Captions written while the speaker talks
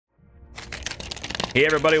Hey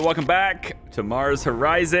everybody, welcome back to Mars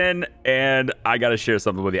Horizon, and I gotta share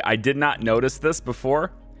something with you. I did not notice this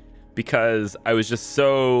before because I was just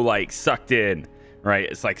so like sucked in, right?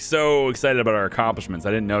 It's like so excited about our accomplishments. I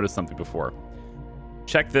didn't notice something before.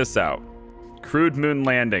 Check this out. Crewed moon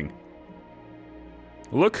landing.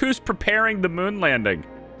 Look who's preparing the moon landing.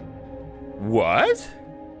 What?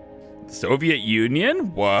 Soviet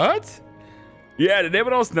Union? What? Yeah, did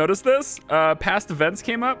anyone else notice this? Past events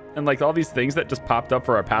came up, and like all these things that just popped up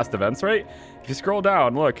for our past events, right? If you scroll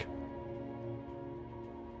down, look.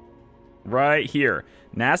 Right here.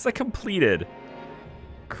 NASA completed.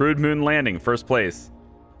 Crewed moon landing, first place.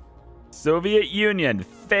 Soviet Union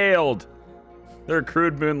failed their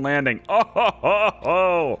crewed moon landing. Oh, ho, ho,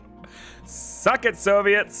 ho. Suck it,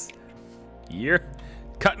 Soviets. You're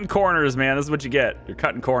cutting corners, man. This is what you get. You're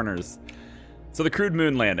cutting corners. So the crewed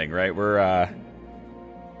moon landing, right? We're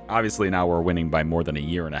obviously now we're winning by more than a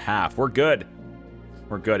year and a half. We're good.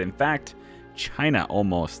 We're good. In fact, China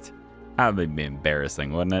almost, that would be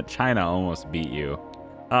embarrassing, wouldn't it? China almost beat you.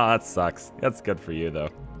 Oh, that sucks. That's good for you, though.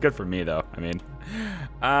 Good for me, though. I mean,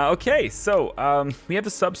 okay. So we have the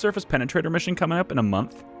subsurface penetrator mission coming up in a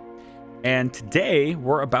month. And today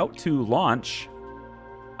we're about to launch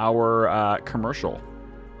our commercial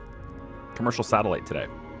satellite today,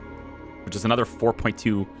 which is another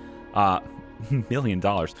 $4.2 million.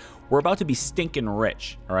 We're about to be stinking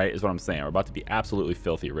rich, all right, is what I'm saying. We're about to be absolutely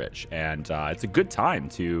filthy rich. And it's a good time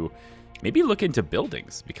to maybe look into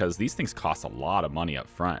buildings because these things cost a lot of money up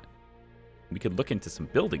front. We could look into some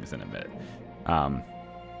buildings in a minute.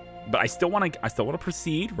 But I still want to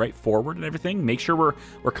proceed right forward and everything. Make sure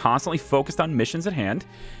we're constantly focused on missions at hand.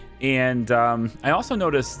 And I also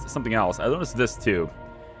noticed something else. I noticed this too.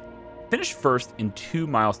 Finish first in 2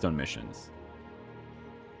 milestone missions.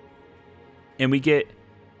 And we get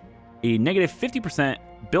a negative 50%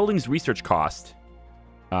 buildings research cost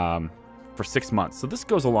for 6 months. So this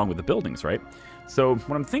goes along with the buildings, right? So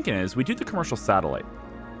what I'm thinking is we do the commercial satellite.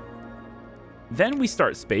 Then we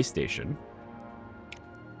start space station.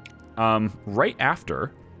 Right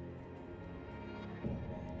after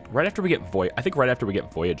we get right after we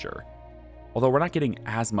get Voyager. Although we're not getting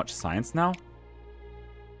as much science now.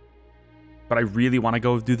 But I really want to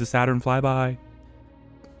go do the Saturn flyby.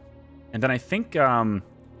 And then I think,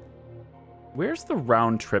 where's the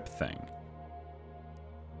round trip thing?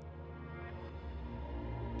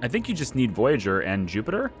 I think you just need Voyager and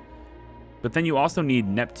Jupiter. But then you also need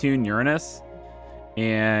Neptune, Uranus,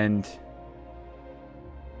 and...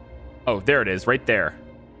 oh, there it is, right there.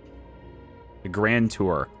 The Grand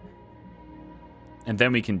Tour. And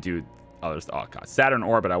then we can do others. Oh, God. Saturn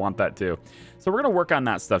orbit, I want that too. So we're going to work on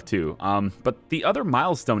that stuff too. But the other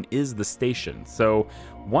milestone is the station. So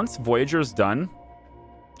once Voyager's done,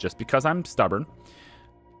 just because I'm stubborn,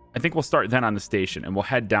 I think we'll start then on the station and we'll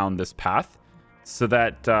head down this path so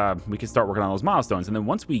that we can start working on those milestones. And then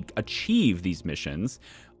once we achieve these missions,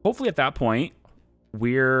 hopefully at that point,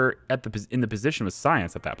 we're in the position with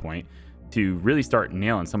science at that point to really start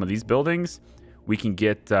nailing some of these buildings. We can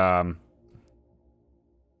get...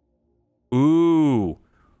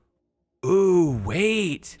 Ooh,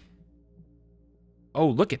 wait. Oh,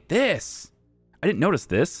 look at this. I didn't notice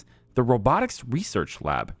this. The Robotics Research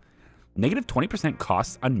Lab. Negative 20%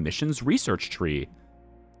 costs on missions research tree.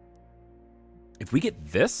 If we get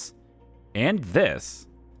this and this,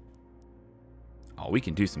 oh, we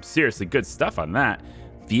can do some seriously good stuff on that.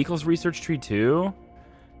 Vehicles research tree too.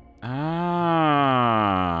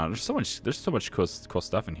 There's so much cool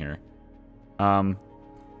stuff in here.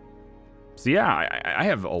 So yeah, I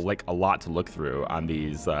have a lot to look through on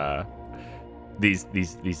these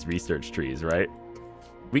research trees, right?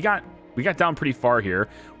 We got down pretty far here.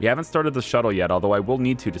 We haven't started the shuttle yet, although I will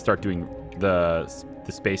need to start doing the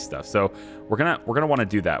space stuff. So we're gonna want to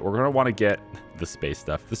do that. We're gonna want to get the space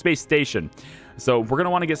stuff, the space station. So we're gonna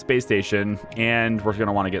want to get space station, and we're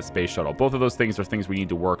gonna want to get space shuttle. Both of those things are things we need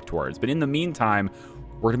to work towards. But in the meantime,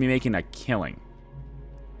 we're gonna be making a killing.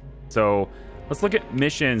 So let's look at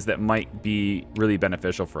missions that might be really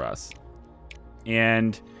beneficial for us.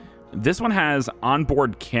 And this one has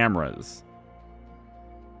onboard cameras.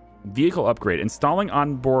 Vehicle upgrade. Installing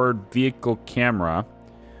onboard vehicle camera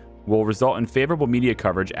will result in favorable media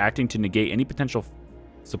coverage, acting to negate any potential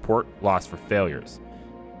support loss for failures.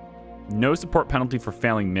 No support penalty for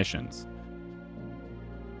failing missions.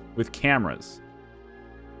 With cameras.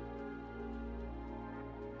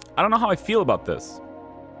 I don't know how I feel about this.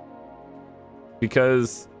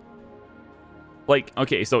 Because, like,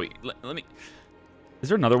 okay, so let me... Is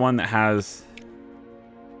there another one that has...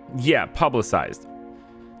 Yeah, publicized.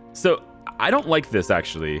 So, I don't like this,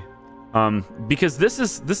 actually. Because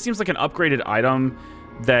this seems like an upgraded item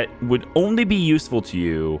that would only be useful to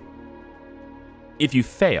you if you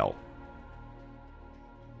fail.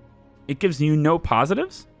 It gives you no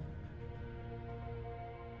positives,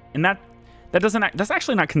 and that's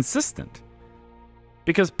actually not consistent,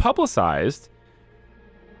 because publicized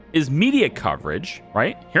is media coverage,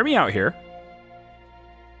 right? Hear me out here.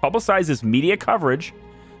 Publicized is media coverage,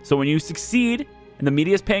 so when you succeed and the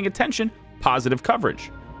media is paying attention, positive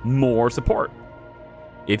coverage, more support.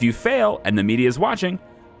 If you fail and the media is watching,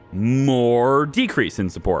 more decrease in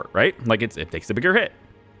support, right? Like it takes a bigger hit.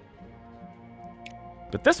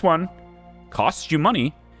 But this one costs you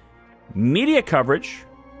money. Media coverage,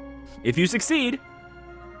 if you succeed,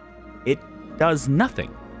 it does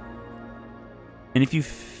nothing. And if you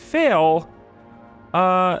fail,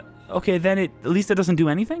 okay, then at least it doesn't do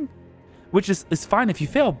anything, which is fine if you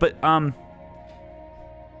fail, but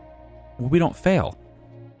we don't fail.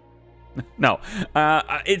 No,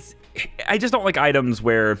 I just don't like items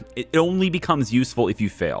where it only becomes useful if you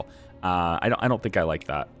fail. I don't think I like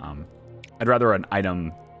that. I'd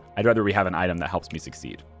rather we have an item that helps me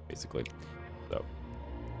succeed, basically. So,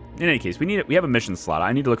 in any case, we have a mission slot.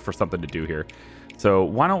 I need to look for something to do here. So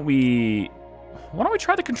why don't we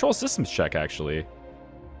try the control systems check, actually?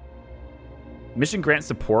 Mission grant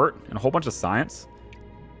support and a whole bunch of science.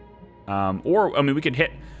 Or I mean, we could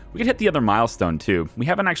hit the other milestone too. We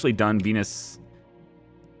haven't actually done Venus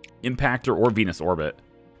Impactor or Venus Orbit,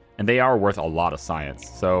 and they are worth a lot of science.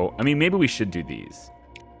 So I mean, maybe we should do these.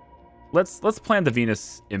 Let's plan the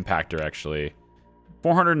Venus Impactor, actually.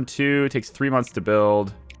 402 takes 3 months to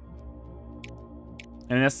build,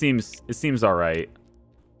 and it seems all right.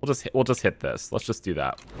 We'll just hit this. Let's just do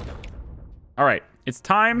that. All right, it's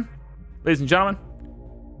time, ladies and gentlemen,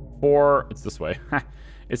 it's this way.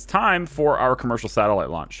 It's time for our commercial satellite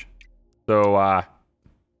launch. So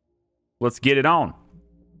let's get it on.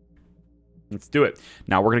 Let's do it.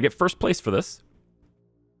 Now we're gonna get first place for this.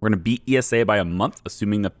 We're gonna beat ESA by a month,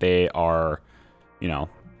 assuming that they are,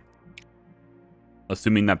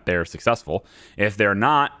 assuming that they're successful. If they're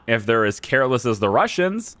not, if they're as careless as the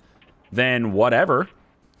Russians, then whatever.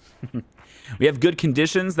 We have good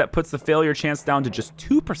conditions. That puts the failure chance down to just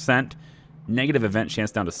 2%. Negative event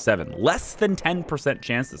chance down to 7. Less than 10%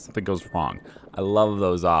 chance that something goes wrong. I love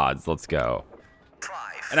those odds. Let's go.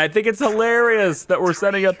 And I think it's hilarious that we're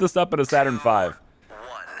setting this up in a Saturn V.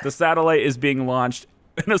 The satellite is being launched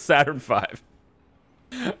in a Saturn V.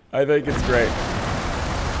 I think it's great.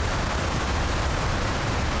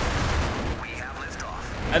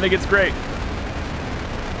 I think it's great.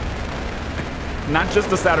 Not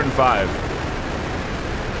just a Saturn V.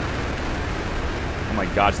 Oh my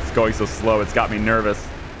gosh, it's going so slow. It's got me nervous.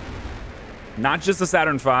 Not just a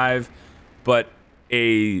Saturn V, but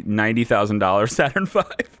a $90,000 Saturn V.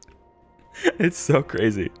 It's so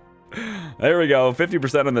crazy. There we go.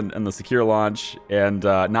 50% on the secure launch, and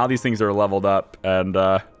now these things are leveled up, and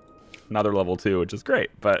now they're level 2, which is great.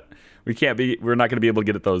 But we're not going to be able to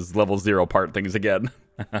get at those level 0 part things again.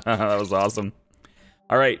 That was awesome.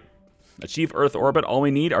 All right, achieve Earth orbit. All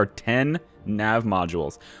we need are 10 nav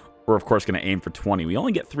modules. We're of course going to aim for 20. We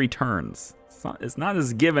only get 3 turns. It's not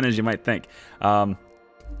as given as you might think. We're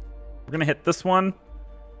going to hit this one,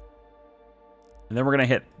 and then we're going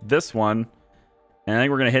to hit this one, and I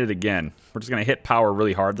think we're going to hit it again. We're just going to hit power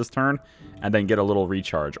really hard this turn, and then get a little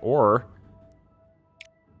recharge. Or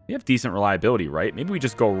we have decent reliability, right? Maybe we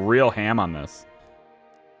just go real ham on this.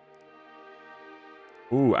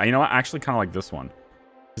 Ooh, you know what? I actually kind of like this one,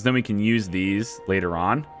 because then we can use these later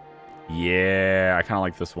on. Yeah, I kind of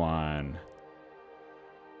like this one.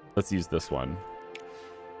 Let's use this one.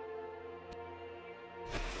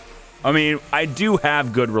 I mean, I do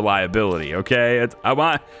have good reliability, okay?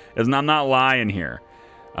 I'm not lying here.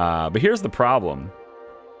 But here's the problem.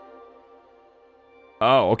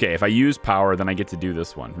 Oh, okay. If I use power, then I get to do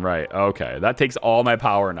this one. Right, okay. That takes all my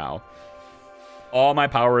power now. All my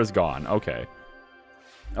power is gone. Okay.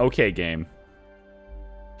 Okay, game.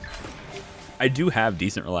 I do have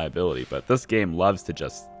decent reliability, but this game loves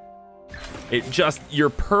to you're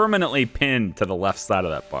permanently pinned to the left side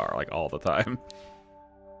of that bar, like, all the time.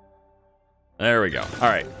 There we go. All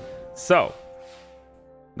right. So,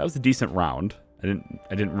 that was a decent round. I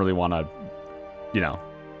didn't really want to,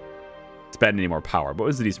 spend any more power, but it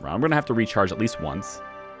was a decent round. I'm going to have to recharge at least once.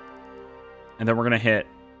 And then we're going to hit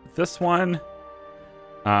this one.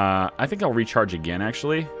 I think I'll recharge again,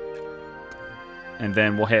 actually. And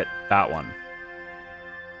then we'll hit that one.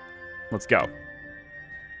 Let's go.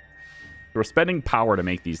 We're spending power to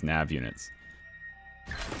make these nav units.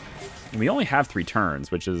 And we only have 3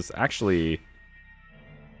 turns, which is actually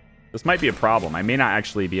This might be a problem. I may not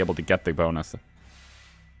actually be able to get the bonus.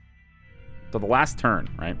 So the last turn,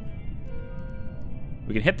 right?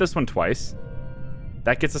 We can hit this one twice.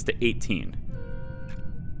 That gets us to 18.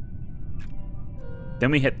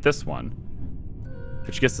 Then we hit this one,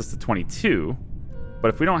 which gets us to 22.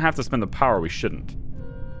 But if we don't have to spend the power, we shouldn't.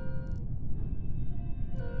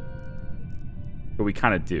 But we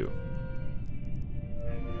kind of do.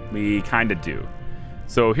 We kind of do.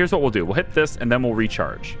 So here's what we'll do. We'll hit this, and then we'll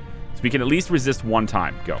recharge. So we can at least resist one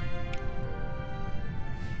time. Go.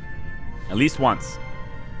 At least once.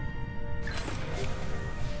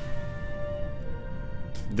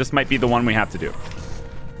 This might be the one we have to do.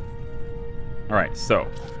 All right, so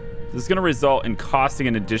this is going to result in costing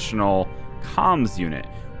an additional comms unit.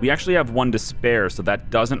 We actually have one to spare, so that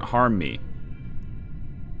doesn't harm me.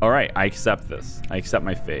 All right, I accept this. I accept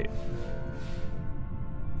my fate.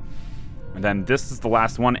 And then this is the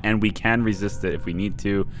last one, and we can resist it if we need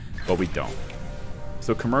to, but we don't.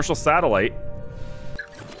 So commercial satellite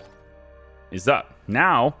is up.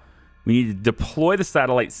 Now we need to deploy the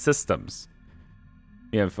satellite systems.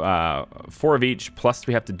 We have 4 of each, plus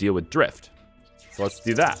we have to deal with drift. So let's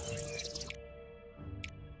do that.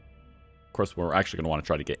 Of course, we're actually going to want to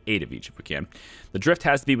try to get 8 of each if we can. The drift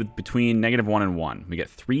has to be between -1 and 1. We get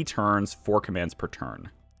 3 turns, 4 commands per turn.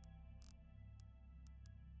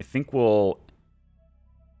 I think we'll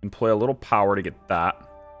employ a little power to get that.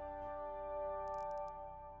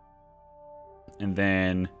 And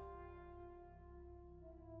then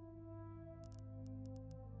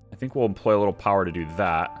I think we'll employ a little power to do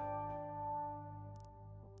that.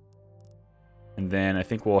 And then I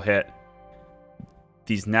think we'll hit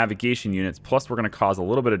these navigation units. Plus, we're going to cause a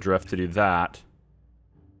little bit of drift to do that.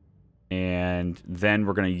 And then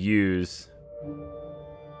we're going to use...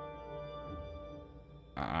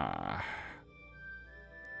 I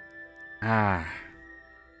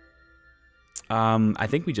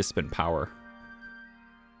think we just spend power.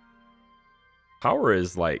 Power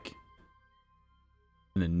is like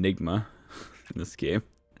an enigma in this game.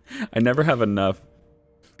 I never have enough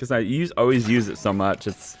because I always use it so much.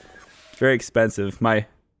 It's very expensive. My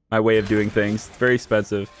way of doing things. It's very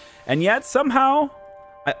expensive, and yet somehow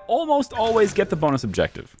I almost always get the bonus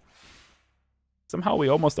objective. Somehow we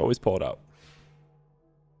almost always pull it out.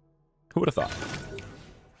 Who would have thought?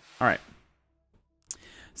 All right.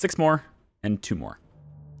 6 more and 2 more.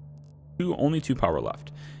 Only 2 power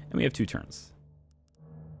left. And we have 2 turns.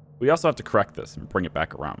 We also have to correct this and bring it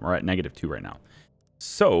back around. We're at -2 right now.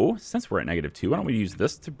 So, since we're at -2, why don't we use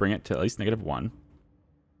this to bring it to at least -1.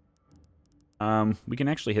 We can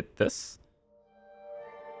actually hit this.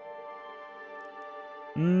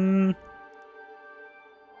 Ooh,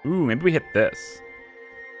 maybe we hit this.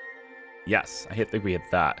 Yes, I think we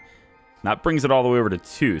hit that. That brings it all the way over to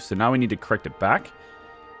 2. So now we need to correct it back.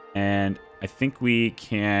 And I think we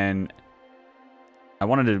can... I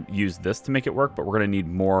wanted to use this to make it work, but we're going to need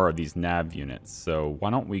more of these nav units. So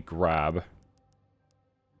why don't we grab...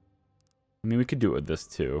 I mean, we could do it with this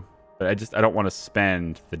too. But I don't want to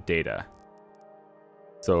spend the data.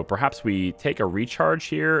 So perhaps we take a recharge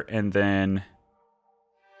here, and then...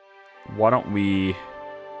 Why don't we...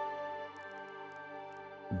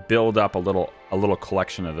 build up a little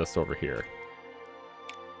collection of this over here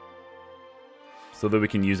so that we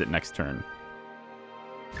can use it next turn.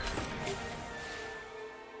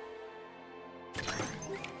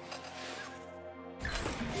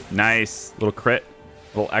 Nice. Little crit.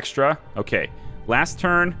 Little extra. Okay. Last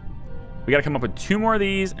turn. We got to come up with 2 more of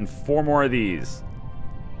these and 4 more of these.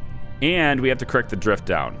 And we have to correct the drift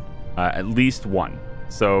down. At least 1.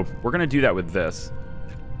 So we're going to do that with this.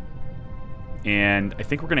 And I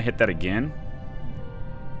think we're going to hit that again.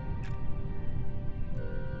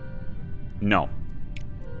 No.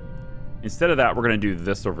 Instead of that, we're going to do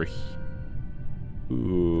this over here.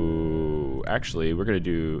 Ooh. Actually, we're going to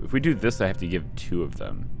do... If we do this, I have to give 2 of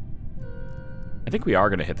them. I think we are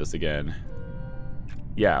going to hit this again.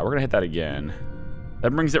 Yeah, we're going to hit that again.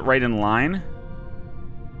 That brings it right in line.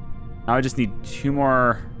 Now I just need 2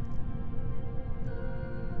 more...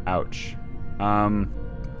 Ouch.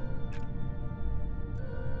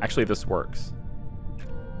 Actually, this works.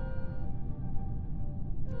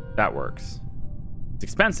 That works. It's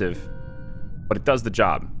expensive, but it does the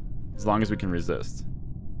job. As long as we can resist.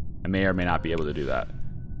 I may or may not be able to do that.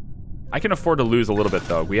 I can afford to lose a little bit,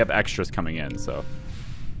 though. We have extras coming in, so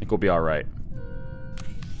I think we'll be all right.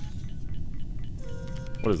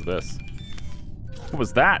 What is this? What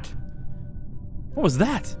was that? What was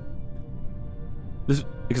that? There's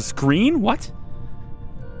like a screen? What?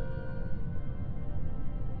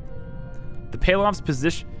 The payload's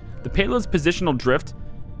positional drift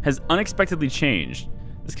has unexpectedly changed.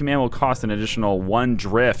 This command will cost an additional 1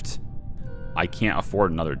 drift. I can't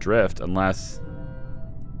afford another drift unless...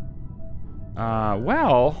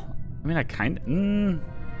 well, I mean, I kind of...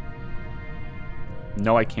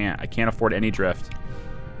 No, I can't. I can't afford any drift.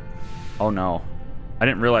 Oh, no. I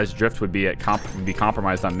didn't realize drift would be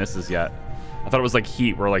compromised on misses yet. I thought it was like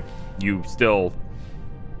heat, where like you still...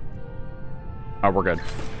 Oh, we're good.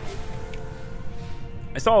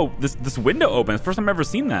 I saw this window open. It's the first time I've ever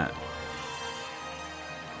seen that.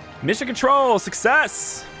 Mission control,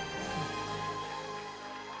 success!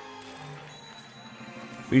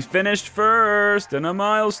 We finished first in a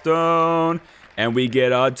milestone, and we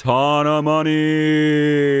get a ton of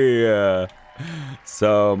money.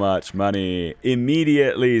 So much money.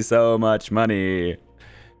 Immediately so much money.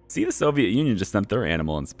 See, the Soviet Union just sent their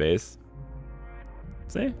animal in space.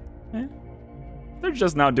 See? Yeah. They're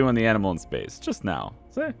just now doing the animal in space. Just now.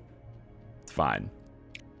 See? It's fine.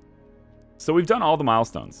 So we've done all the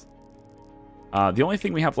milestones. The only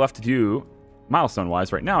thing we have left to do,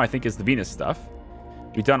 milestone-wise, right now, I think, is the Venus stuff.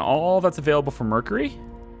 We've done all that's available for Mercury.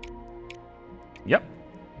 Yep.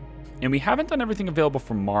 And we haven't done everything available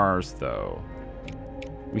for Mars, though.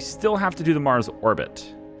 We still have to do the Mars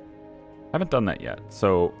orbit. Haven't done that yet.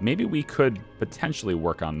 So maybe we could potentially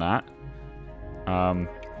work on that.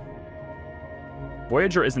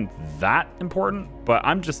 Voyager isn't that important, but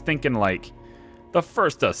I'm just thinking like the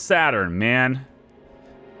first of Saturn, man.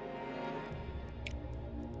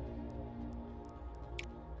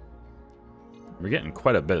 We're getting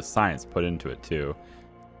quite a bit of science put into it too.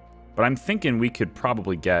 But I'm thinking we could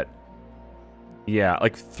probably get, yeah,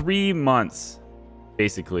 like 3 months,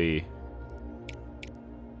 basically.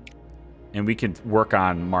 And we could work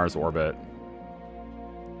on Mars orbit.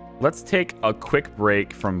 Let's take a quick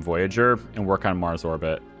break from Voyager and work on Mars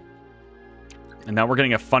orbit. And now we're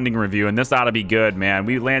getting a funding review, and this ought to be good, man.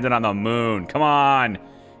 We landed on the moon. Come on.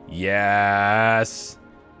 Yes.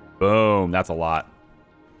 Boom. That's a lot.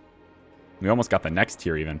 We almost got the next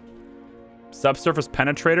tier even. Subsurface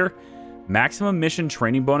penetrator. Maximum mission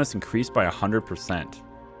training bonus increased by 100%.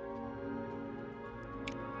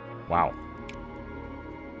 Wow.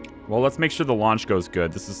 Well, let's make sure the launch goes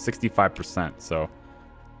good. This is 65%, so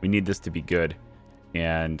we need this to be good.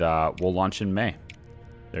 And we'll launch in May.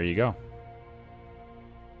 There you go.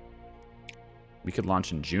 We could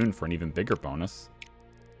launch in June for an even bigger bonus.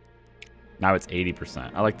 Now it's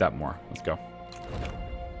 80%. I like that more. Let's go.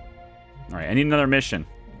 All right, I need another mission.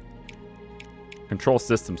 Control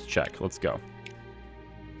systems check. Let's go.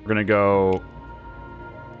 We're going to go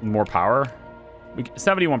more power.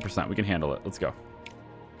 71%. We can handle it. Let's go.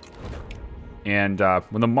 And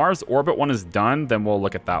when the Mars orbit one is done, then we'll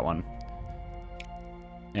look at that one.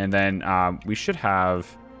 And then we should have...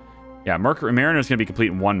 Yeah, Mercury Mariner is going to be complete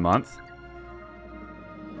in 1 month.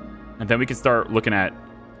 And then we can start looking at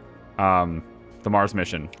the Mars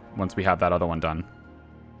mission once we have that other one done.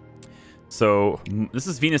 So this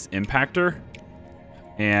is Venus Impactor.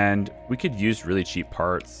 And we could use really cheap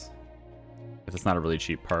parts. If it's not a really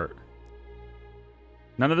cheap part.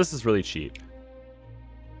 None of this is really cheap.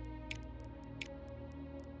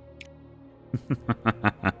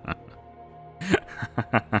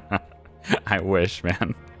 I wish,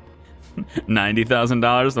 man.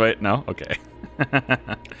 $90,000? Wait, no? Okay.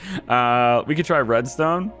 We could try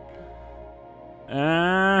redstone.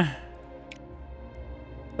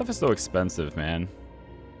 Stuff is so expensive, man.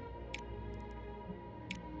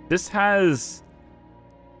 This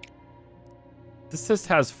just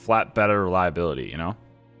has flat better reliability, you know?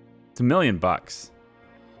 It's $1 million bucks.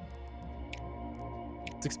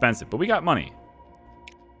 It's expensive, but we got money.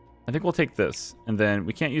 I think we'll take this. And then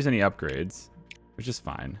we can't use any upgrades, which is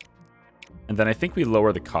fine. And then I think we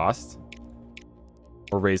lower the cost.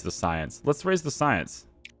 Or raise the science. Let's raise the science.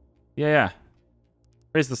 Yeah.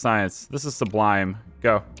 Raise the science. This is sublime.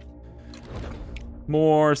 Go.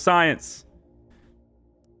 More science.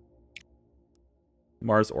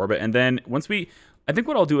 Mars orbit. And then once we... I think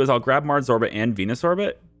what I'll do is I'll grab Mars orbit and Venus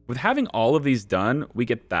orbit. With having all of these done, we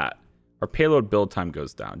get that. Our payload build time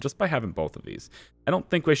goes down just by having both of these. I don't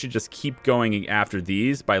think we should just keep going after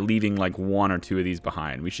these by leaving like 1 or 2 of these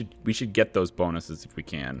behind. We should get those bonuses if we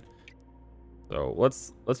can. So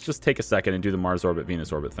let's just take a second and do the Mars orbit,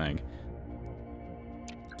 Venus orbit thing.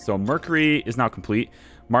 So Mercury is now complete.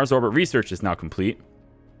 Mars orbit research is now complete.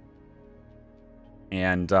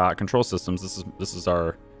 And control systems. This is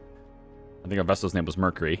our... I think our vessel's name was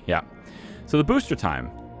Mercury. Yeah. So the booster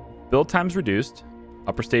time. Build time's reduced.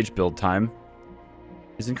 Upper stage build time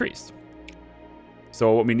is increased.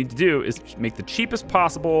 So what we need to do is make the cheapest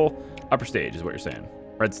possible upper stage, is what you're saying.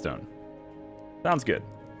 Redstone. Sounds good.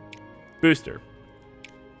 Booster.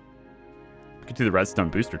 Could do the redstone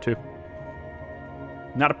booster too.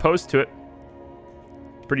 Not opposed to it.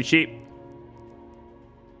 Pretty cheap.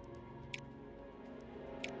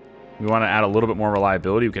 We want to add a little bit more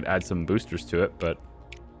reliability. We could add some boosters to it, but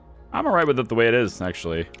I'm all right with it the way it is,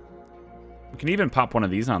 actually. We can even pop one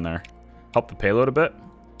of these on there. Help the payload a bit.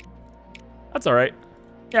 That's all right.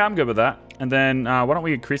 Yeah, I'm good with that. And then why don't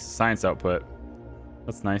we increase the science output?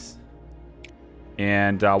 That's nice.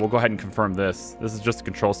 And we'll go ahead and confirm this. This is just a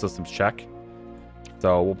control systems check.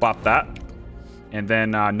 So we'll pop that. And then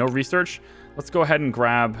no research. Let's go ahead and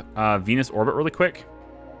grab Venus orbit really quick.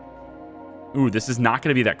 Ooh, this is not going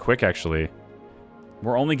to be that quick, actually.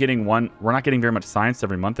 We're only getting one. We're not getting very much science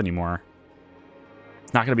every month anymore.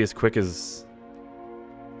 It's not going to be as quick as...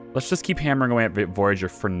 Let's just keep hammering away at Voyager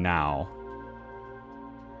for now.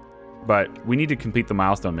 But we need to complete the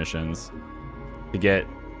milestone missions to get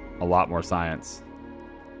a lot more science.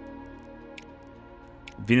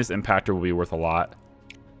 Venus Impactor will be worth a lot.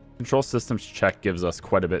 Control systems check gives us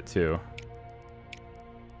quite a bit, too.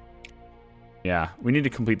 Yeah, we need to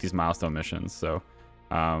complete these milestone missions. So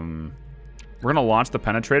we're going to launch the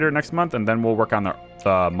penetrator next month, and then we'll work on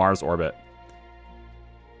the Mars orbit,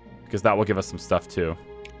 because that will give us some stuff too.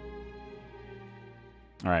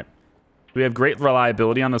 All right. We have great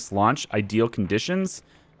reliability on this launch. Ideal conditions.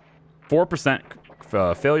 4%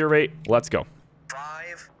 failure rate. Let's go.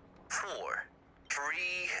 5, 4, 3,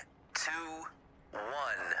 2, 1.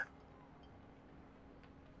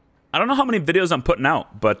 I don't know how many videos I'm putting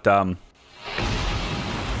out, but I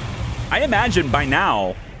imagine by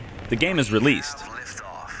now the game is released.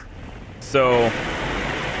 So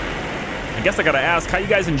I guess I gotta ask, how you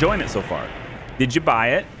guys enjoying it so far? Did you buy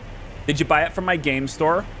it? Did you buy it from my game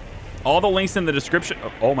store? All the links in the description.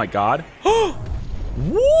 Oh my god.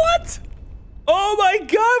 What? Oh my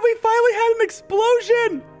god, we finally had an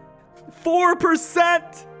explosion.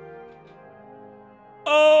 4%.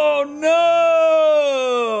 Oh no.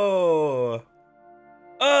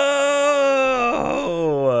 Oh.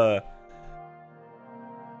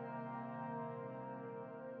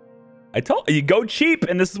 I told you, go cheap,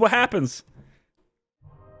 and this is what happens.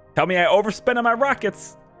 Tell me I overspent on my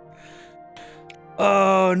rockets.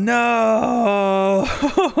 Oh no.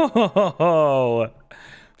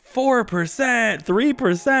 4%,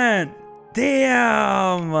 3%.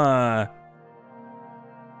 Damn.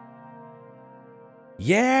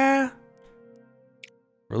 Yeah.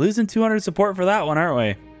 We're losing 200 support for that one, aren't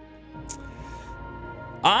we?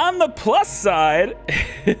 On the plus side,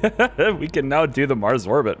 we can now do the Mars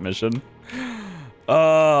orbit mission.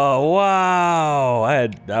 Oh, wow.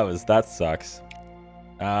 That sucks.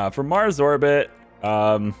 For Mars orbit,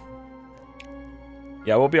 yeah,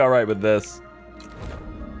 we'll be all right with this.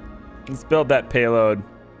 Let's build that payload.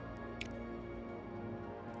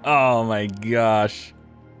 Oh my gosh.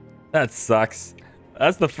 That sucks.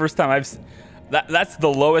 That's the first time that's the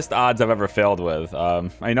lowest odds I've ever failed with.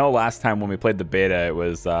 I know last time when we played the beta, it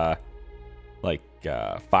was like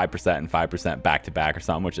 5% and 5% back to back or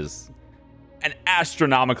something, which is an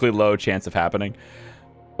astronomically low chance of happening.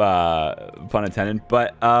 Pun intended.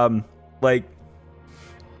 But like,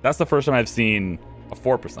 that's the first time I've seen a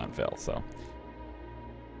 4% fail. So,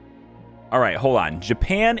 all right, hold on.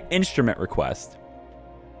 Japan instrument request.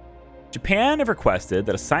 Japan have requested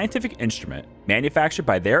that a scientific instrument manufactured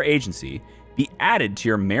by their agency be added to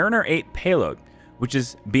your Mariner 8 payload, which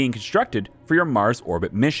is being constructed for your Mars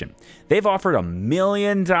orbit mission. They've offered $1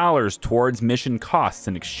 million towards mission costs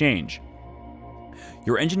in exchange.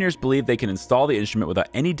 Your engineers believe they can install the instrument without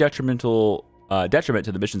any detriment to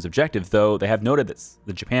the mission's objective, though they have noted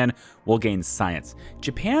that Japan will gain science.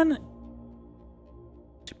 Japan,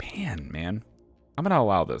 man. I'm going to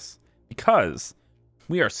allow this because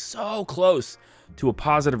we are so close to a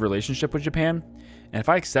positive relationship with Japan. And if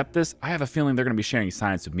I accept this, I have a feeling they're going to be sharing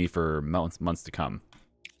science with me for months to come.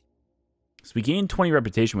 So we gain 20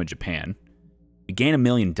 reputation with Japan. We gain $1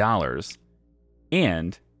 million.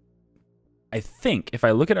 And I think if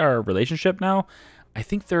I look at our relationship now, I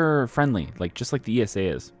think they're friendly, just like the ESA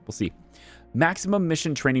is. We'll see. Maximum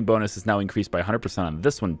mission training bonus is now increased by 100% on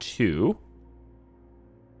this one too.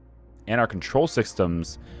 And our control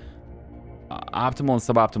systems, optimal and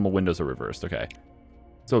suboptimal windows are reversed. Okay.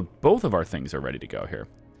 So both of our things are ready to go here.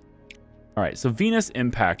 All right, so Venus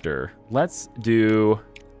Impactor. Let's do...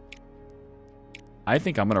 I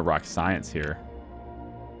think I'm going to rock science here.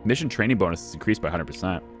 Mission training bonus is increased by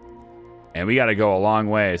 100%. And we got to go a long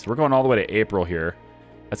way. So we're going all the way to April here.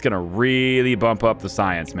 That's going to really bump up the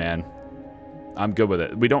science, man. I'm good with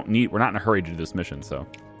it. We're not in a hurry to do this mission, so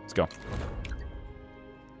let's go.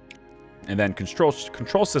 And then control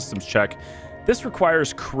systems check. This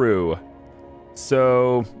requires crew.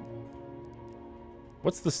 So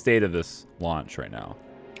What's the state of this launch right now?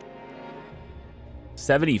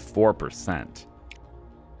 74%.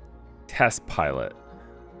 Test pilot.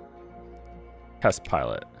 Test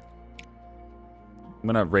pilot. I'm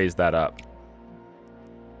gonna raise that up.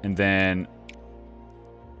 And then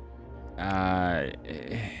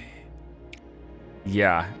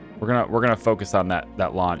yeah, we're gonna focus on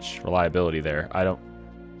that launch reliability there.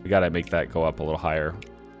 We gotta make that go up a little higher.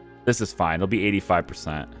 This is fine. It'll be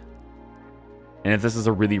 85%. And if this is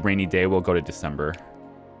a really rainy day, we'll go to December.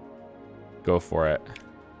 Go for it.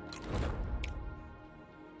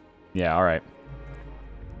 Yeah, all right.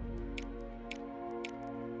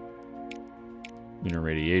 Lunar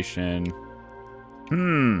radiation.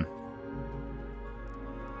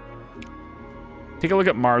 Take a look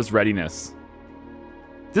at Mars readiness.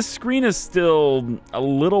 This screen is still a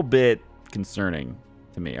little bit concerning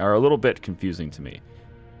to me, or a little bit confusing to me.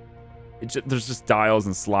 There's just dials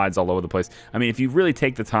and slides all over the place. I mean, if you really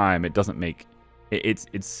take the time, it doesn't make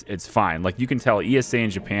it's fine. Like, you can tell ESA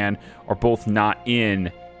and Japan are both not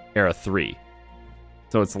in Era 3,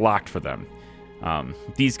 so it's locked for them.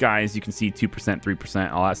 These guys, you can see 2%,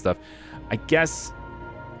 3%, all that stuff. I guess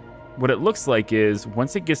what it looks like is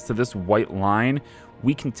once it gets to this white line,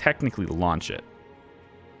 we can technically launch it.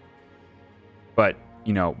 But,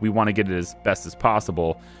 you know, we want to get it as best as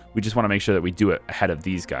possible. We just want to make sure that we do it ahead of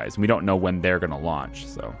these guys. We don't know when they're going to launch,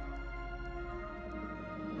 so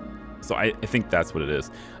I think that's what it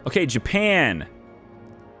is. Okay, Japan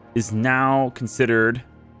is now considered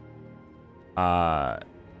a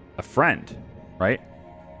friend, right?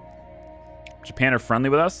 Japan are friendly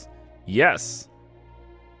with us? Yes.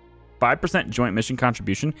 5% joint mission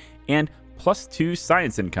contribution and +2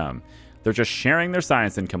 science income. They're just sharing their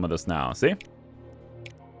science income with us now. See?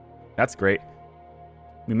 That's great.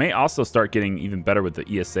 We may also start getting even better with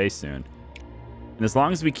the ESA soon. And as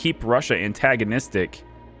long as we keep Russia antagonistic,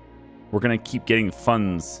 we're going to keep getting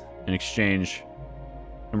funds in exchange.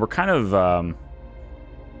 And we're kind of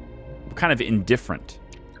indifferent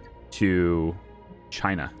to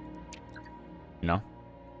China. You know?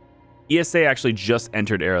 ESA actually just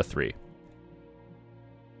entered Era 3.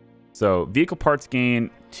 So, vehicle parts gain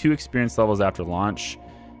 2 experience levels after launch.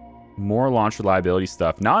 More launch reliability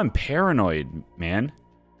stuff. Now I'm paranoid, man.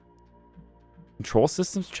 Control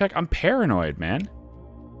systems check? I'm paranoid, man.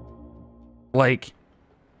 Like,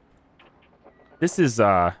 this is,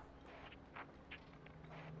 I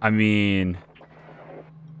mean,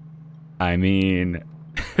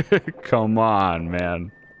 come on,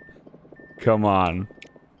 man. Come on.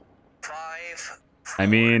 5, 4, I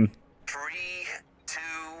mean, 3, 2,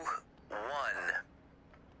 1.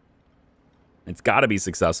 it's got to be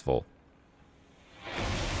successful.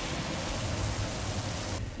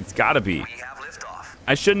 It's got to be. We have liftoff.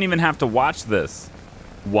 I shouldn't even have to watch this.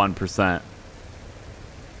 1%.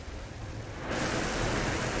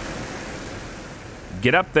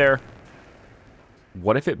 Get up there.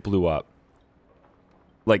 What if it blew up?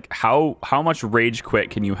 Like, how much rage quit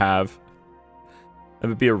can you have? That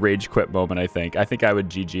would be a rage quit moment, I think. I think I would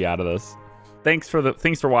GG out of this. Thanks for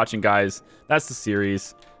watching, guys. That's the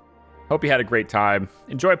series. Hope you had a great time.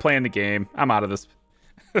 Enjoy playing the game. I'm out of this.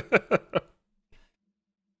 All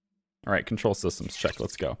right, control systems check.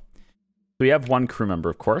 Let's go. We have 1 crew member,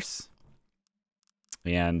 of course.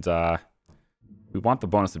 And we want the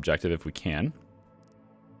bonus objective if we can.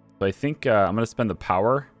 So I think I'm going to spend the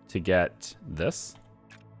power to get this.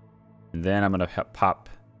 And then I'm going to pop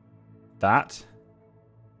that.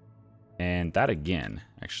 And that again,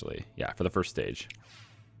 actually. Yeah, for the first stage.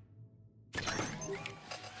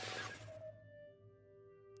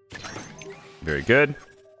 Very good.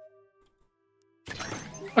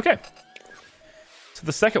 Okay. So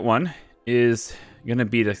the second one is going to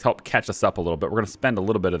be to help catch us up a little bit. We're going to spend a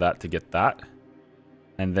little bit of that to get that.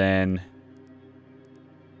 And then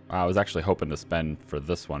I was actually hoping to spend for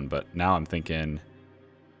this one, but now I'm thinking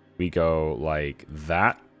we go like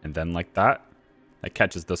that and then like that. That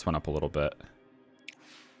catches this one up a little bit.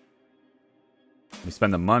 We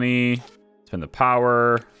spend the money, spend the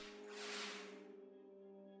power.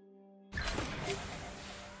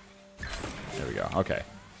 There we go. Okay.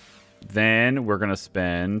 Then we're going to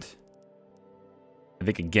spend, I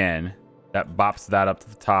think again, that bops that up to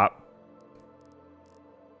the top.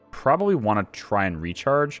 Probably want to try and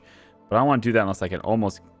recharge, but I don't want to do that unless I can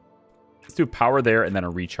almost... Let's do power there and then a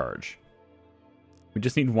recharge. We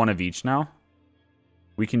just need 1 of each now.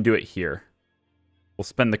 We can do it here. We'll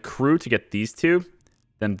spend the crew to get these 2,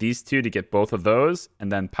 then these 2 to get both of those,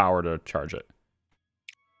 and then power to charge it.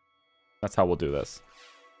 That's how we'll do this.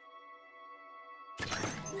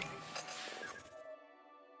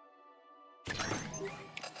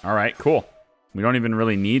 All right, cool. We don't even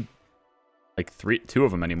really need like two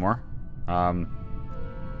of them anymore.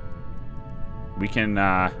 We can,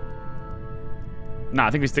 I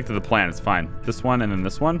think we stick to the plan. It's fine. This one and then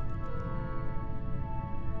this one.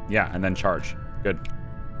 Yeah, and then charge. Good.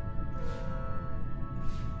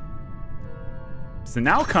 So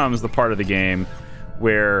now comes the part of the game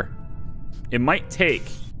where it might take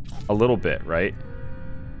a little bit, right?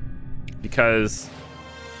 Because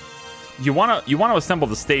you want to assemble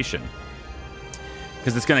the station,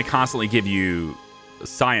 because it's going to constantly give you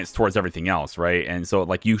science towards everything else, right? And so,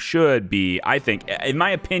 like, you should be, I think, in my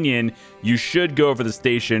opinion, you should go for the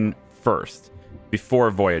station first before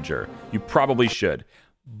Voyager. You probably should.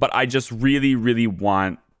 But I just really, really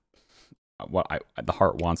want the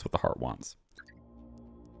heart wants what the heart wants.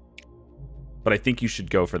 But I think you should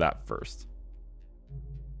go for that first.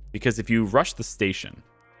 Because if you rush the station,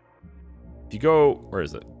 if you go, where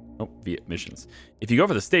is it? Oh, via missions. If you go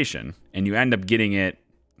for the station and you end up getting it,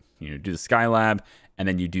 you know, do the Skylab, and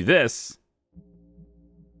then you do this,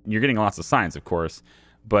 you're getting lots of science, of course.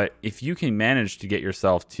 But if you can manage to get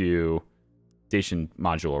yourself to station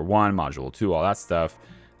module 1, module 2, all that stuff,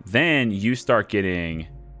 then you start getting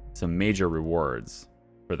some major rewards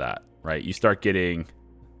for that, right? You start getting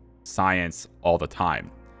science all the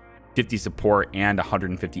time. 50 support and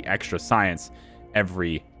 150 extra science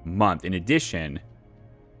every month. In addition,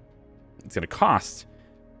 it's going to cost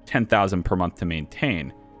 10,000 per month to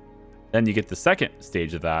maintain. Then you get the second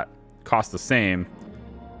stage of that, cost the same,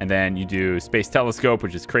 and then you do Space Telescope,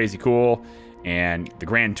 which is crazy cool, and the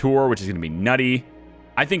Grand Tour, which is going to be nutty.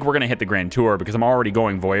 I think we're going to hit the Grand Tour because I'm already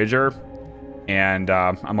going Voyager, and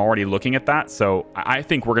I'm already looking at that, so I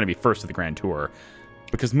think we're going to be first to the Grand Tour,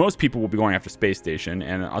 because most people will be going after Space Station,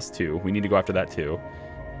 and us too. We need to go after that too.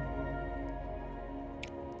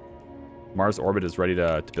 Mars orbit is ready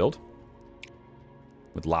to build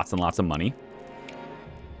with lots and lots of money.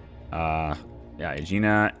 Yeah,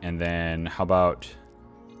 Aegina, and then how about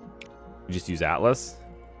we just use Atlas?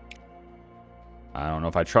 I don't know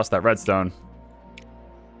if I trust that redstone.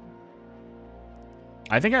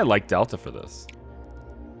 I think I like Delta for this.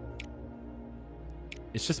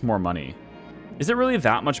 It's just more money. Is it really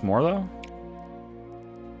that much more, though?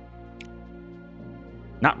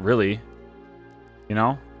 Not really. You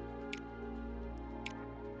know?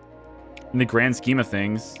 In the grand scheme of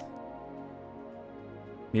things.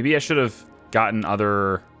 Maybe I should have gotten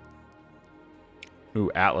other... Ooh,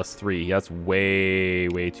 Atlas 3. That's way,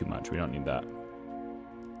 way too much. We don't need that.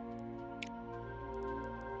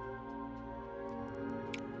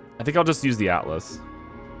 I think I'll just use the Atlas.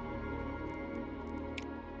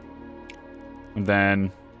 And then...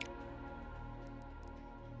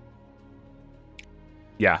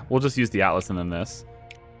 Yeah, we'll just use the Atlas and then this.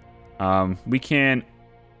 We can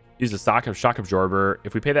use the shock absorber.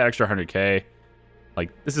 If we pay that extra 100k,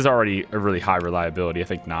 like, this is already a really high reliability. I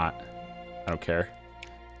think not. I don't care.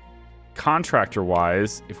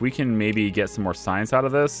 Contractor-wise, if we can maybe get some more science out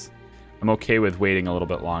of this, I'm okay with waiting a little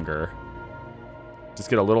bit longer. Just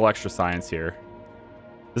get a little extra science here.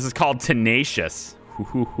 This is called Tenacious.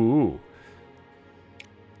 Hoo-hoo-hoo.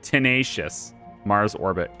 Tenacious. Mars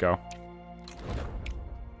orbit, go.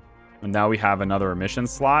 And now we have another mission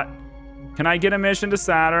slot. Can I get a mission to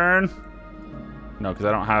Saturn? No, because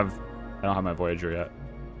I don't have my Voyager yet.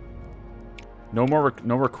 No more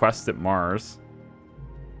no requests at Mars.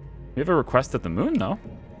 We have a request at the moon, though.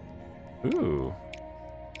 Ooh.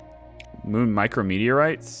 Moon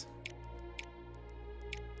micrometeorites.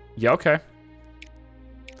 Yeah, okay.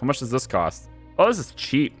 How much does this cost? Oh, this is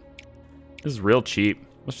cheap. This is real cheap.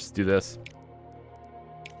 Let's just do this.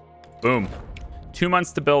 Boom. 2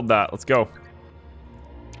 months to build that. Let's go.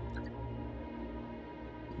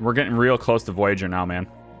 We're getting real close to Voyager now, man.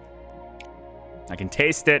 I can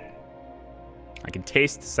taste it. I can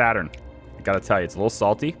taste Saturn. I gotta tell you, it's a little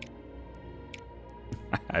salty.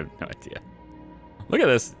 I have no idea. Look at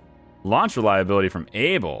this launch reliability from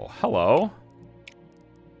Abel. Hello.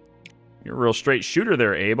 You're a real straight shooter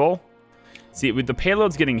there, Abel. See, with the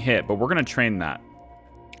payload's getting hit, but we're gonna train that.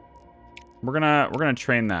 We're gonna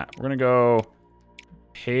train that. We're gonna go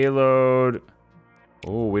payload.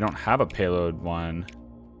 Oh, we don't have a payload one.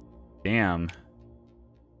 Damn.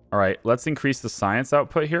 All right, let's increase the science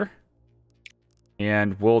output here.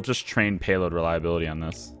 And we'll just train payload reliability on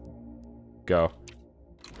this. Go.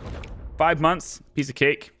 5 months, piece of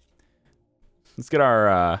cake. Let's get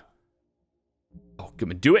our, oh,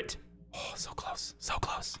 gonna do it. Oh, so close, so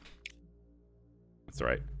close. That's all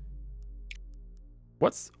right.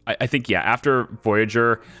 I think, yeah, after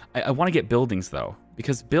Voyager, I want to get buildings, though.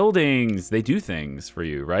 Because buildings, they do things for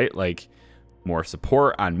you, right? Like more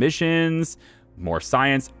support on missions, more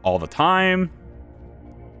science all the time.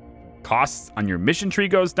 Costs on your mission tree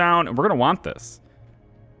goes down, and we're gonna want this.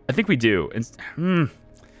 I think we do. I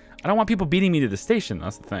don't want people beating me to the station.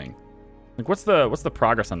 That's the thing. Like, what's the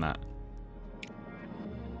progress on that?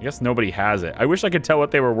 I guess nobody has it. I wish I could tell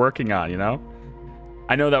what they were working on, you know?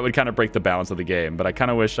 I know that would kind of break the balance of the game, but I kind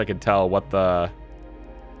of wish I could tell what the...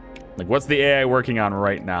 Like, what's the AI working on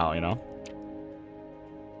right now, you know?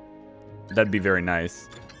 That'd be very nice.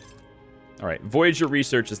 All right, Voyager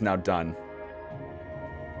research is now done.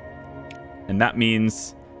 And that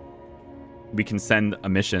means we can send a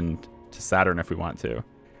mission to Saturn if we want to.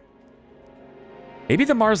 Maybe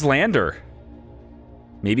the Mars lander.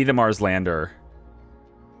 Maybe the Mars lander.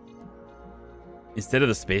 Instead of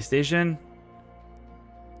the space station?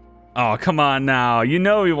 Oh, come on now. You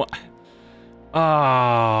know we want...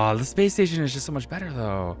 Oh, the space station is just so much better,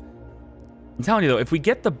 though. I'm telling you, though, if we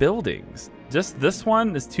get the buildings, just this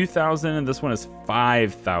one is 2,000 and this one is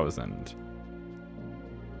 5,000.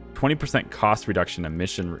 20% cost reduction in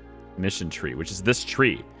mission tree, which is this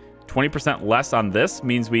tree. 20% less on this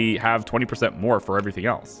means we have 20% more for everything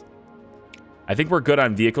else. I think we're good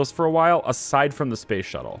on vehicles for a while, aside from the space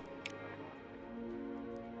shuttle.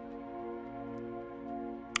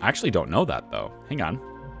 I actually don't know that, though. Hang on.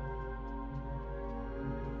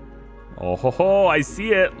 Oh, ho, ho, I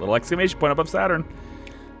see it. Little exclamation point above Saturn.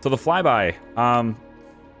 So the flyby.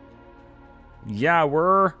 Yeah,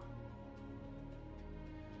 we're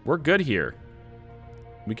good here.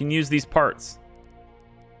 We can use these parts.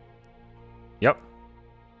 Yep.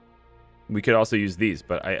 We could also use these,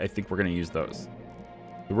 but I think we're going to use those.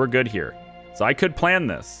 We're good here. So I could plan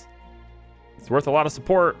this. It's worth a lot of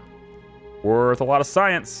support. Worth a lot of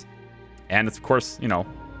science. And it's, of course, you know,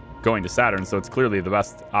 going to Saturn, so it's clearly the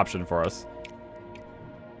best option for us.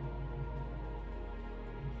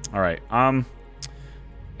 All right. I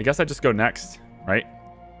guess I just go next, right?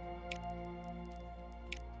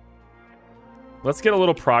 Let's get a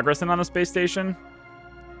little progress in on the space station,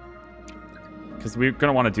 because we're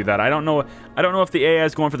gonna want to do that. I don't know if the AI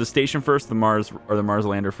is going for the station first, the Mars, or the Mars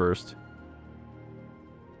lander first.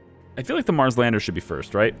 I feel like the Mars lander should be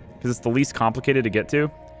first, right? Because it's the least complicated to get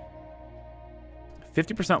to.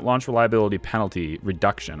 50% launch reliability penalty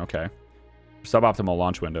reduction. Okay. Suboptimal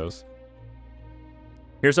launch windows.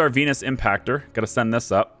 Here's our Venus impactor. Got to send this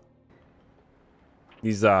up.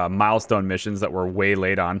 These milestone missions that we're way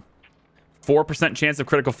late on. 4% chance of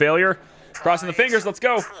critical failure. Crossing the fingers. Let's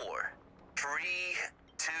go. 4, 3,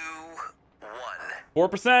 2, 1.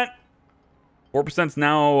 4%. 4% is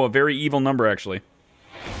now a very evil number, actually.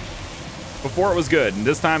 Before it was good, and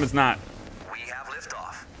this time it's not. We have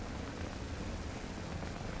liftoff.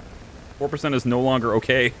 4% is no longer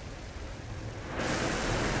okay.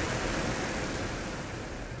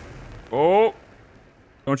 Oh,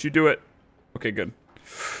 don't you do it. Okay, good.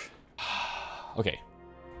 Okay.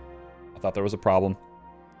 I thought there was a problem.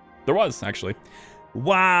 There was, actually.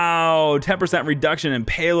 Wow, 10% reduction in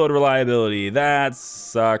payload reliability. That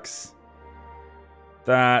sucks.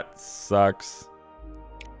 That sucks.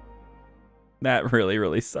 That really,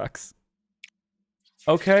 really sucks.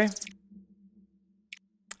 Okay.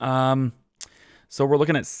 So we're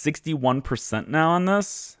looking at 61% now on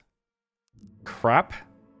this. Crap.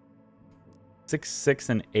 6, 6,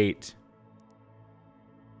 and 8.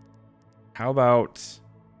 How about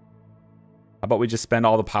we just spend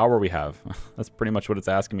all the power we have? That's pretty much what it's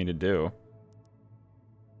asking me to do.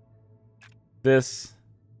 This.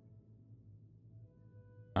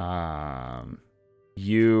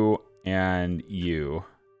 You and you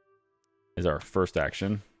is our first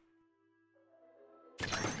action.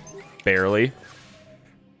 Barely.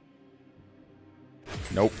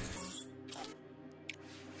 Nope.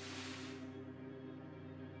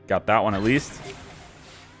 Got that one at least.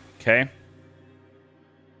 Okay.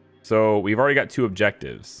 So we've already got 2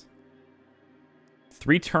 objectives.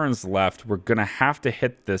 3 turns left. We're going to have to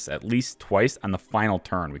hit this at least twice on the final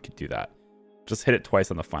turn. We could do that. Just hit it twice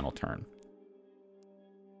on the final turn.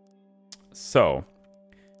 So,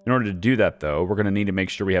 in order to do that, though, we're going to need to make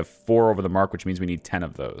sure we have 4 over the mark, which means we need 10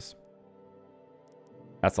 of those.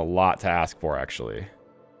 That's a lot to ask for, actually.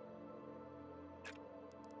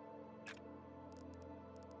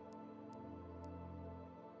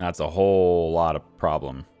 That's a whole lot of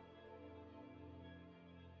problem.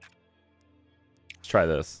 Let's try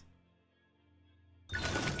this. I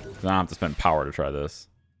don't have to spend power to try this.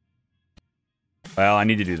 Well, I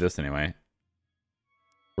need to do this anyway.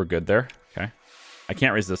 We're good there. Okay. I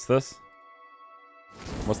can't resist this.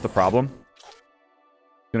 What's the problem?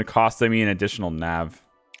 It's going to cost me an additional nav.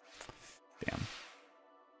 Damn.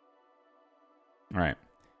 All right.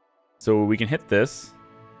 So we can hit this.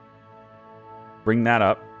 Bring that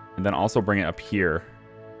up. And then also bring it up here.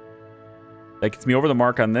 That gets me over the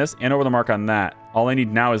mark on this and over the mark on that. All I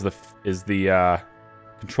need now is the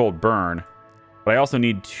controlled burn. But I also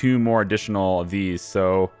need 2 more additional of these.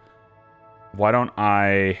 So why don't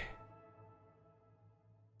I...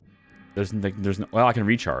 There's no... Well, I can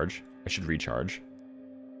recharge. I should recharge.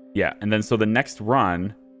 Yeah, and then so the next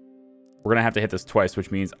run, we're going to have to hit this twice,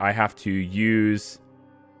 which means I have to use...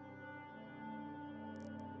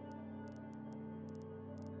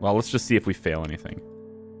 Well, let's just see if we fail anything.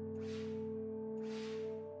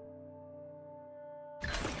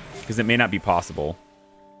 Because it may not be possible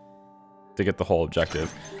to get the whole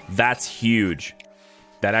objective. That's huge.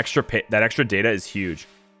 That extra data is huge.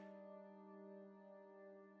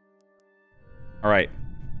 All right.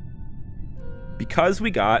 Because we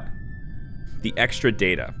got the extra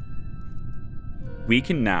data, we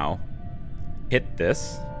can now hit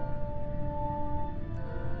this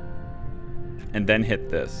and then hit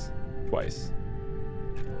this twice.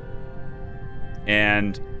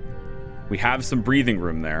 And we have some breathing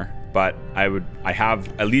room there, but I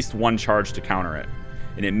have at least 1 charge to counter it.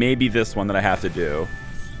 And it may be this one that I have to do.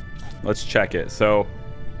 Let's check it. So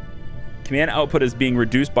command output is being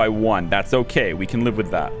reduced by 1. That's okay. We can live with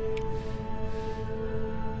that.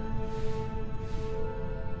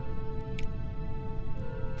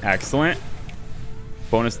 Excellent.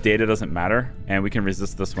 Bonus data doesn't matter, and we can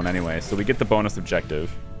resist this one anyway. So we get the bonus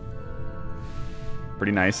objective.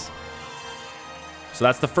 Pretty nice. So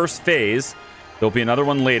that's the first phase. There'll be another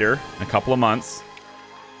one later in a couple of months.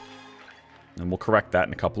 And we'll correct that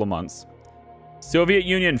in a couple of months. Soviet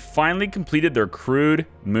Union finally completed their crewed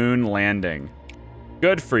moon landing.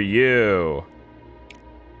 Good for you.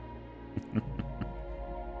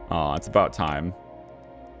 Oh, it's about time.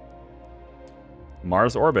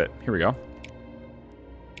 Mars orbit. Here we go.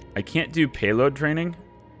 I can't do payload training.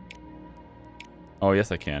 Oh,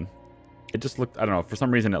 yes, I can. It just looked, I don't know, for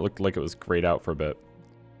some reason it looked like it was grayed out for a bit.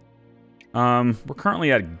 We're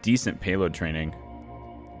currently at decent payload training.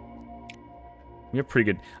 We have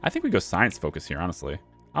pretty good... I think we go science focus here, honestly.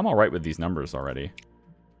 I'm all right with these numbers already.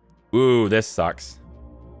 Ooh, this sucks.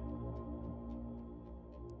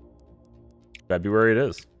 February it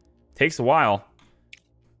is. Takes a while.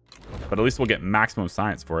 But at least we'll get maximum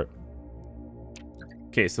science for it.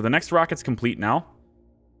 Okay, so the next rocket's complete now.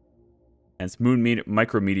 And it's moon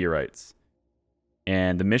micrometeorites.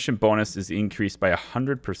 And the mission bonus is increased by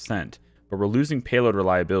 100%. But we're losing payload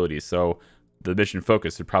reliability, so the mission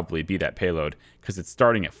focus would probably be that payload, because it's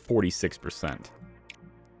starting at 46%.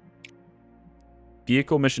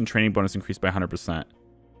 Vehicle mission training bonus increased by 100%.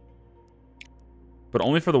 But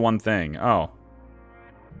only for the one thing. Oh.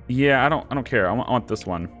 Yeah, I don't care. I want this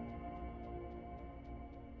one.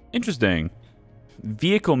 Interesting.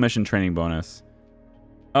 Vehicle mission training bonus.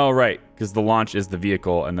 Oh, right, because the launch is the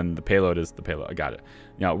vehicle, and then the payload is the payload. I got it.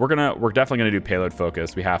 Yeah, we're definitely gonna do payload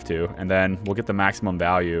focus. We have to, and then we'll get the maximum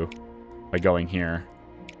value by going here.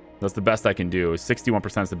 That's the best I can do.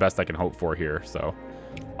 61% is the best I can hope for here. So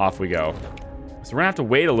off we go. So we're gonna have to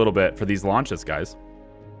wait a little bit for these launches, guys.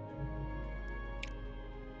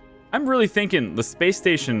 I'm really thinking the space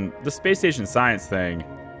station science thing.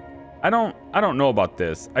 I don't know about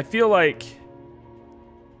this. I feel like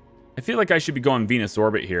I should be going Venus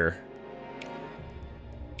orbit here.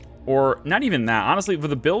 Or not even that. Honestly, for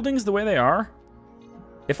the buildings the way they are,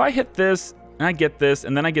 if I hit this and I get this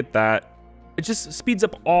and then I get that, it just speeds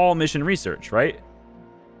up all mission research, right?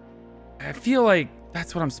 I feel like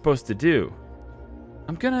that's what I'm supposed to do.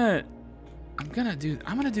 I'm gonna do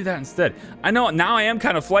that instead. I know now I am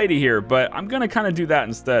kind of flighty here, but I'm gonna kind of do that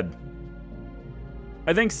instead.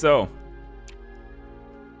 I think so.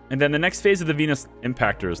 And then the next phase of the Venus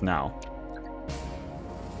impactor is now.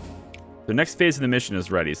 The next phase of the mission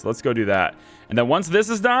is ready, so let's go do that. And then once this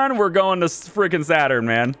is done, we're going to freaking Saturn,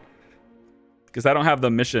 man. Because I don't have the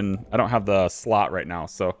mission, I don't have the slot right now,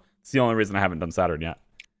 so it's the only reason I haven't done Saturn yet.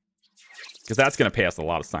 Because that's going to pay us a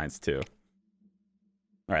lot of science, too.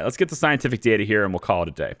 All right, let's get the scientific data here, and we'll call it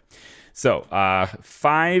a day. So,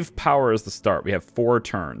 5 power is the start. We have 4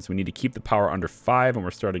 turns. We need to keep the power under 5, and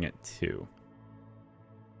we're starting at 2.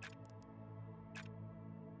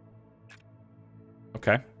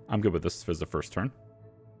 Okay, I'm good with this as the first turn.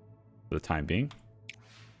 For the time being.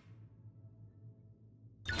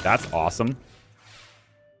 That's awesome.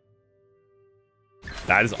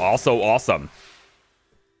 That is also awesome.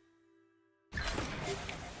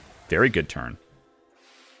 Very good turn.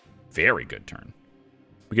 Very good turn.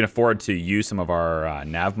 We can afford to use some of our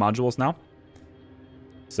nav modules now.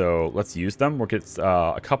 So let's use them. We'll get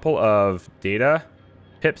a couple of data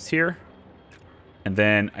pips here. And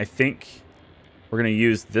then I think we're going to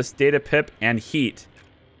use this data pip and heat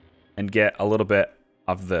and get a little bit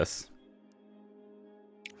of this.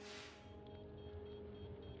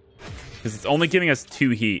 Because it's only giving us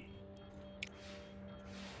 2 heat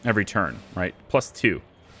every turn, right? Plus 2.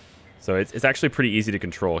 So it's actually pretty easy to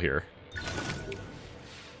control here.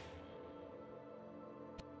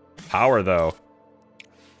 Power, though.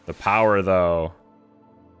 The power, though.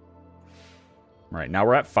 All right, now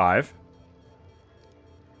we're at 5.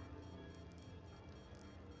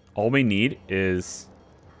 All we need is...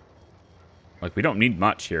 Like, we don't need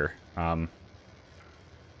much here. I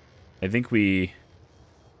think we...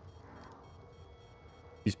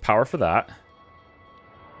 use power for that.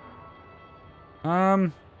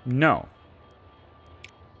 No.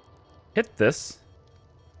 Hit this.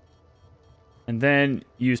 And then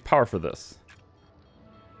use power for this.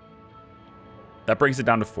 That brings it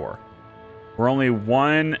down to 4. We're only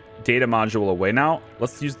 1 data module away now.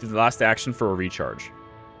 Let's use the last action for a recharge.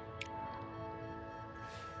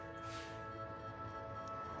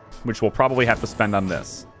 Which we'll probably have to spend on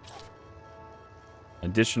this.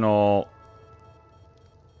 Additional...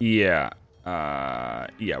 Yeah.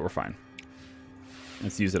 Yeah, we're fine.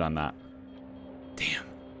 Let's use it on that. Damn.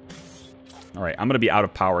 All right, I'm going to be out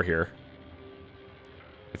of power here.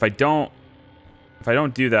 If I don't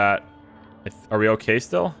do that, are we okay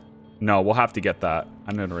still? No, we'll have to get that.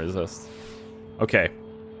 I'm going to resist. Okay.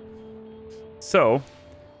 So,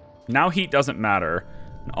 now heat doesn't matter.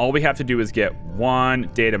 And all we have to do is get 1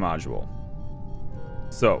 data module.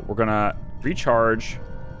 So, we're going to recharge,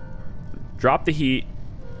 drop the heat,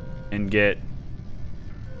 and get...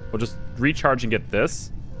 We'll just recharge and get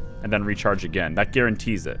this, and then recharge again. That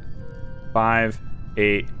guarantees it. 5,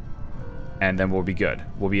 8, and then we'll be good.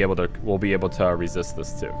 We'll be able to resist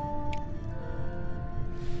this too.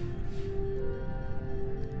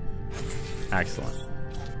 Excellent.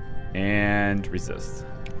 And resist.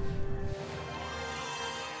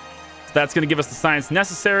 So that's going to give us the science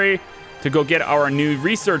necessary to go get our new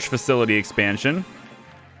research facility expansion.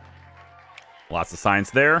 Lots of science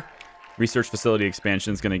there. Research facility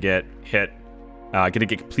expansion is going to get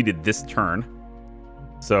completed this turn.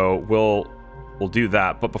 So we'll do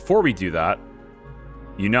that. But before we do that,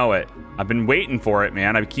 you know it. I've been waiting for it,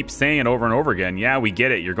 man. I keep saying it over and over again. Yeah, we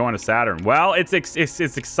get it. You're going to Saturn. Well, it's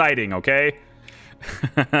exciting, okay?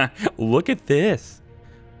 Look at this.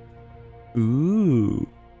 Ooh.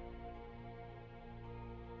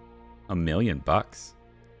 $1 million.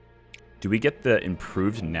 Do we get the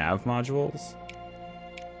improved nav modules?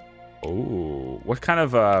 Oh, what kind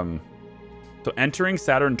of so entering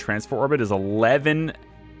Saturn transfer orbit is 11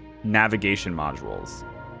 navigation modules.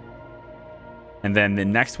 And then the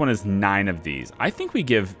next one is 9 of these. I think we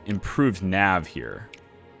give improved nav here.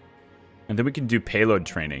 And then we can do payload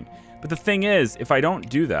training. But the thing is, if I don't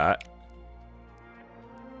do that,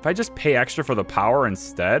 if I just pay extra for the power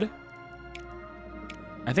instead,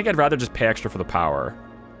 I think I'd rather just pay extra for the power.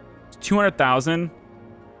 200,000.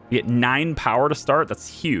 We get 9 power to start. That's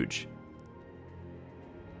huge.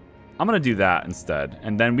 I'm going to do that instead.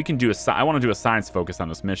 And then we can do I want to do a science focus on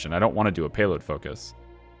this mission. I don't want to do a payload focus.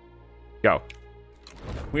 Go.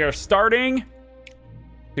 We are starting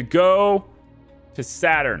to go to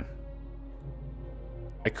Saturn.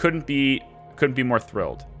 I couldn't be more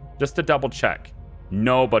thrilled. Just to double check.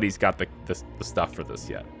 Nobody's got the stuff for this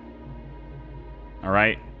yet. All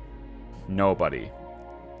right? Nobody.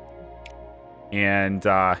 And,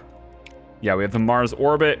 yeah, we have the Mars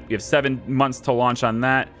orbit. We have 7 months to launch on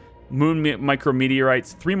that. Moon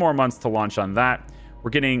micrometeorites, 3 more months to launch on that. We're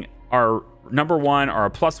getting our our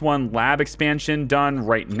 +1 lab expansion done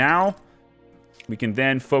right now. We can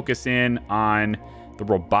then focus in on the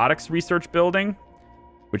robotics research building,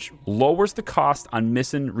 which lowers the cost on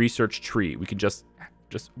mission research tree. We can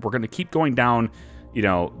we're going to keep going down, you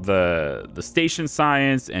know, the station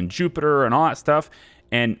science and Jupiter and all that stuff.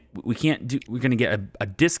 And we're going to get a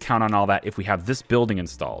discount on all that if we have this building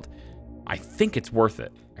installed. I think it's worth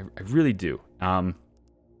it. I really do. And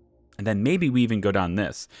then maybe we even go down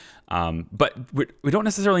this. But we don't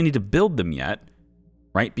necessarily need to build them yet,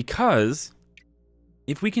 right? Because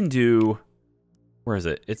if we can do, where is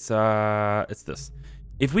it? It's this.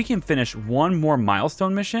 If we can finish 1 more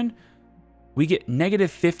milestone mission, we get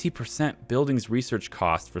negative 50% buildings research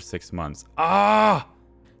cost for 6 months. The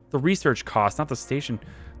research cost, not the station.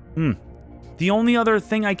 The only other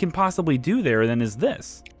thing I can possibly do there then is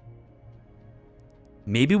this.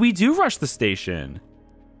 Maybe we do rush the station.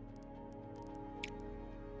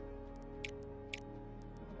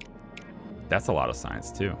 That's a lot of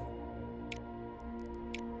science too.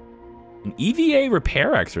 An EVA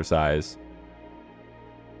repair exercise.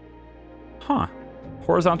 Huh.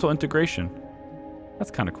 Horizontal integration.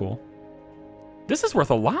 That's kind of cool. This is worth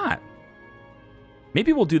a lot.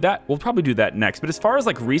 Maybe we'll do that. We'll probably do that next. But as far as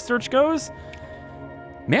like research goes,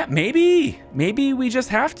 Man, maybe we just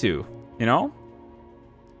have to, you know?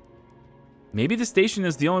 Maybe the station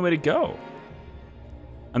is the only way to go.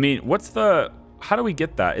 I mean, how do we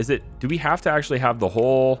get that? Do we have to actually have the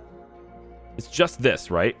whole, it's just this,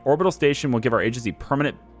 right? Orbital station will give our agency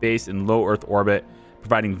permanent base in low Earth orbit,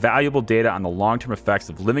 providing valuable data on the long-term effects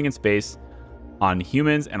of living in space on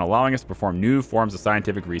humans and allowing us to perform new forms of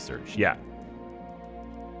scientific research. Yeah.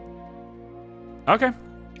 Okay.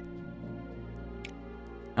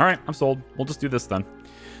 All right, I'm sold. We'll just do this then.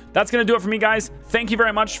 That's going to do it for me, guys. Thank you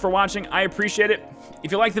very much for watching. I appreciate it.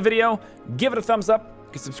 If you like the video, give it a thumbs up.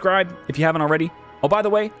 You can subscribe if you haven't already. Oh, by the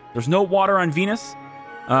way, there's no water on Venus.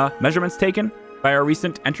 Measurements taken by our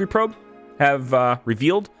recent entry probe have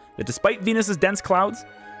revealed that despite Venus's dense clouds,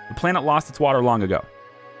 the planet lost its water long ago.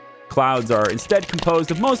 Clouds are instead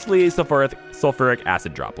composed of mostly sulfuric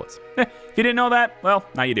acid droplets. If you didn't know that, well,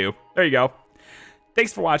 now you do. There you go.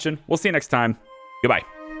 Thanks for watching. We'll see you next time.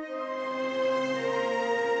 Goodbye.